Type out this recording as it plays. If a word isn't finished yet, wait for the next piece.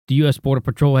The U.S. Border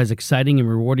Patrol has exciting and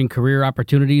rewarding career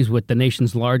opportunities with the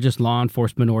nation's largest law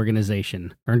enforcement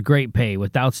organization. Earn great pay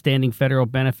with outstanding federal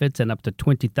benefits and up to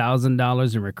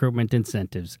 $20,000 in recruitment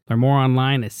incentives. Learn more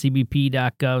online at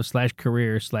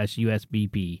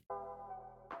cbp.gov/career/USBP.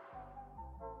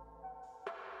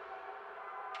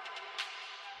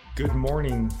 Good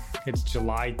morning. It's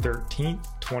July 13th,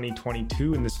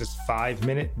 2022, and this is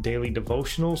 5-Minute Daily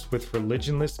Devotionals with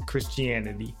Religionless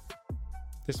Christianity.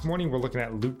 This morning we're looking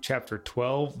at Luke chapter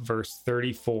 12, verse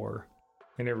 34,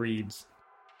 and it reads,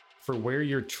 "For where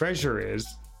your treasure is,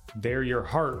 there your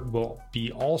heart will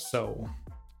be also."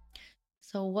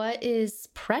 So what is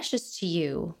precious to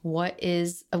you? What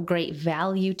is of great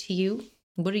value to you?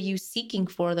 What are you seeking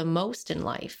for the most in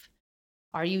life?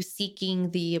 Are you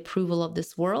seeking the approval of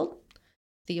this world?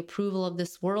 The approval of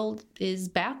this world is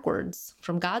backwards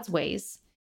from God's ways,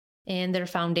 and their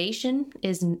foundation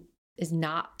is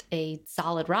not a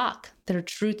solid rock. Their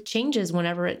truth changes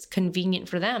whenever it's convenient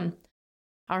for them.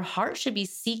 Our heart should be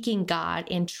seeking God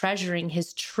and treasuring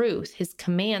His truth, His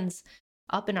commands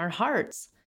up in our hearts.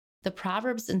 The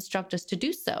Proverbs instruct us to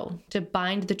do so, to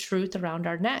bind the truth around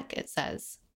our neck, it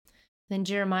says. Then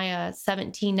Jeremiah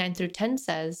 17, 9 through 10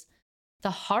 says,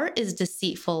 "The heart is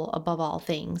deceitful above all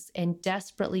things and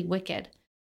desperately wicked.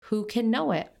 Who can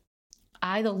know it?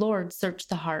 I, the Lord, search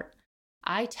the heart.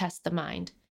 I test the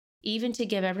mind, even to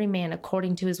give every man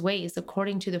according to his ways,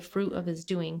 according to the fruit of his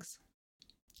doings."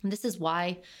 And this is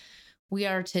why we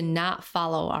are to not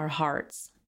follow our hearts,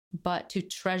 but to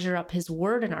treasure up His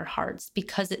word in our hearts,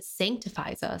 because it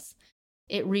sanctifies us.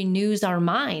 It renews our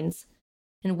minds.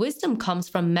 And wisdom comes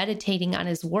from meditating on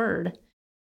His word.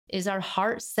 Is our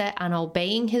heart set on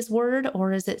obeying His word,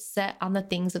 or is it set on the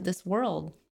things of this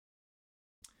world?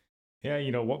 Yeah,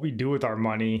 what we do with our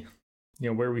money,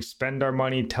 where we spend our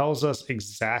money tells us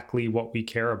exactly what we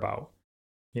care about.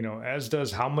 As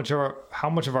does how much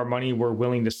of our money we're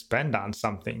willing to spend on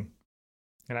something.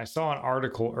 And I saw an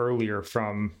article earlier it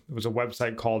was a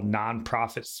website called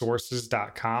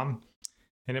nonprofitsources.com.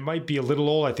 And it might be a little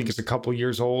old. I think it's a couple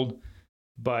years old.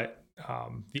 But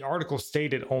the article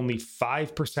stated only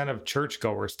 5% of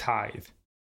churchgoers tithe.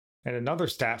 And another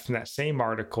stat from that same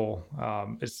article,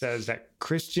 it says that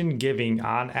Christian giving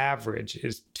on average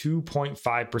is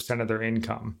 2.5% of their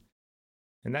income.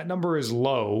 And that number is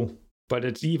low, but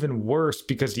it's even worse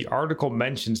because the article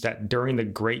mentions that during the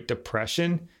Great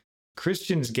Depression,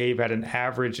 Christians gave at an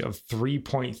average of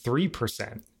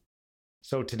 3.3%.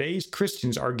 So today's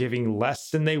Christians are giving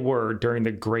less than they were during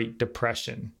the Great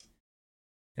Depression.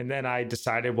 And then I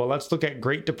decided, well, let's look at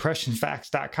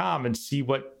GreatDepressionFacts.com and see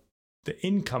what the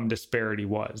income disparity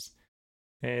was.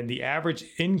 And the average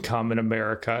income in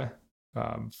America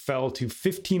fell to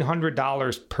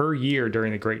 $1,500 per year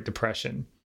during the Great Depression.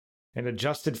 And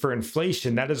adjusted for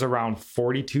inflation, that is around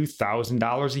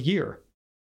 $42,000 a year.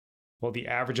 Well, the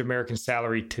average American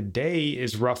salary today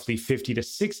is roughly $50,000 to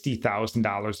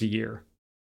 $60,000 a year.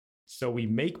 So we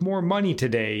make more money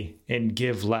today and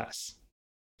give less.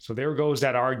 So there goes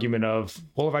that argument of,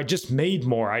 well, if I just made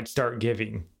more, I'd start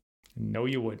giving. No,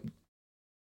 you wouldn't.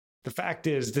 The fact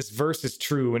is, this verse is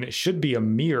true, and it should be a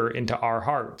mirror into our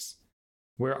hearts.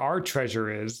 Where our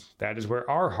treasure is, that is where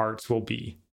our hearts will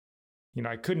be.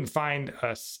 I couldn't find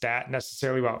a stat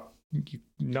necessarily about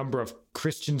number of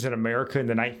Christians in America in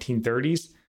the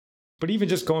 1930s, but even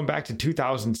just going back to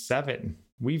 2007,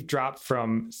 we've dropped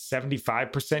from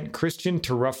 75% Christian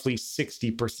to roughly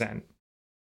 60%.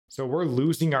 So we're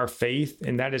losing our faith,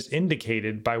 and that is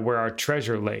indicated by where our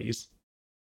treasure lays.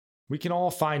 We can all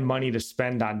find money to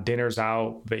spend on dinners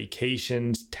out,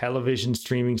 vacations, television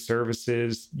streaming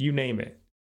services, you name it.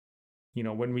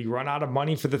 When we run out of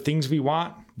money for the things we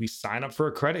want, we sign up for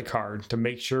a credit card to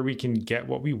make sure we can get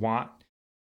what we want.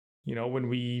 When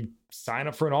we sign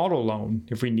up for an auto loan,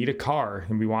 if we need a car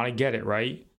and we want to get it,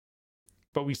 right?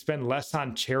 But we spend less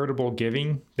on charitable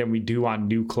giving than we do on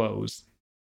new clothes.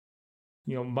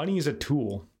 Money is a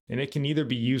tool, and it can either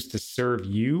be used to serve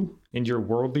you and your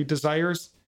worldly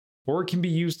desires, or it can be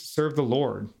used to serve the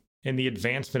Lord in the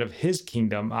advancement of His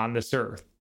kingdom on this earth.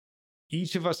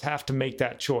 Each of us have to make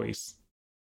that choice.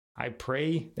 I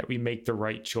pray that we make the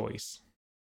right choice.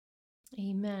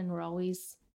 Amen. We're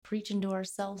always preaching to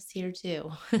ourselves here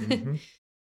too. Mm-hmm.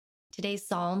 Today's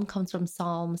psalm comes from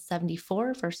Psalm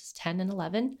 74, verses 10 and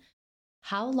 11.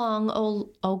 "How long,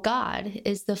 O God,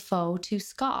 is the foe to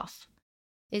scoff?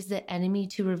 Is the enemy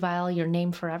to revile your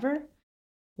name forever?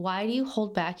 Why do you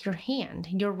hold back your hand,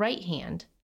 your right hand?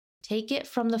 Take it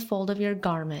from the fold of your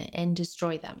garment and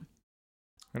destroy them."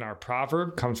 And our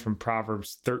proverb comes from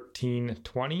Proverbs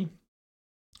 13:20.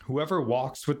 "Whoever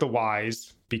walks with the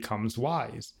wise becomes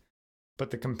wise, but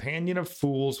the companion of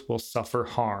fools will suffer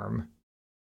harm.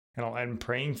 And I'll end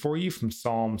praying for you from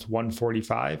Psalms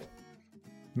 145.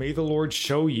 May the Lord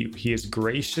show you he is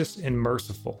gracious and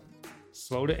merciful,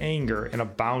 slow to anger and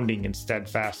abounding in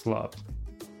steadfast love,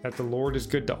 that the Lord is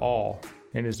good to all,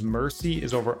 and his mercy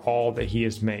is over all that he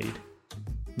has made.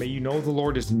 May you know the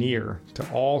Lord is near to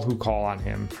all who call on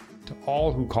him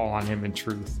in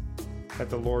truth,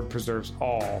 that the Lord preserves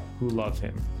all who love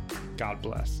him. God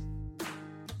bless.